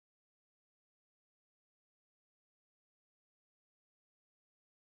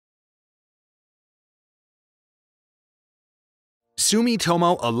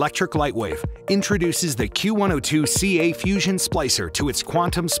Sumitomo Electric Lightwave introduces the Q102-CA Fusion Splicer to its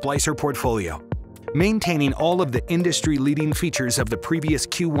quantum splicer portfolio. Maintaining all of the industry-leading features of the previous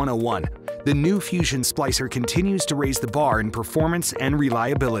Q101, the new Fusion Splicer continues to raise the bar in performance and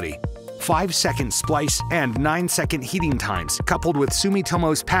reliability. 5-second splice and 9-second heating times, coupled with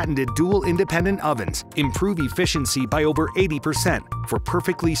Sumitomo's patented dual independent ovens, improve efficiency by over 80% for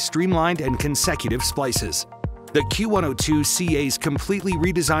perfectly streamlined and consecutive splices. The Q102-CA's completely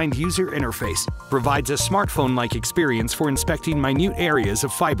redesigned user interface provides a smartphone-like experience for inspecting minute areas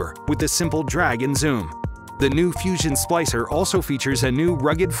of fiber with a simple drag and zoom. The new Fusion Splicer also features a new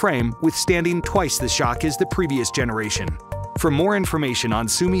rugged frame withstanding twice the shock as the previous generation. For more information on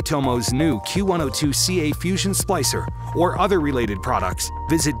Sumitomo's new Q102-CA Fusion Splicer or other related products,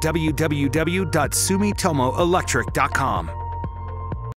 visit www.sumitomoelectric.com.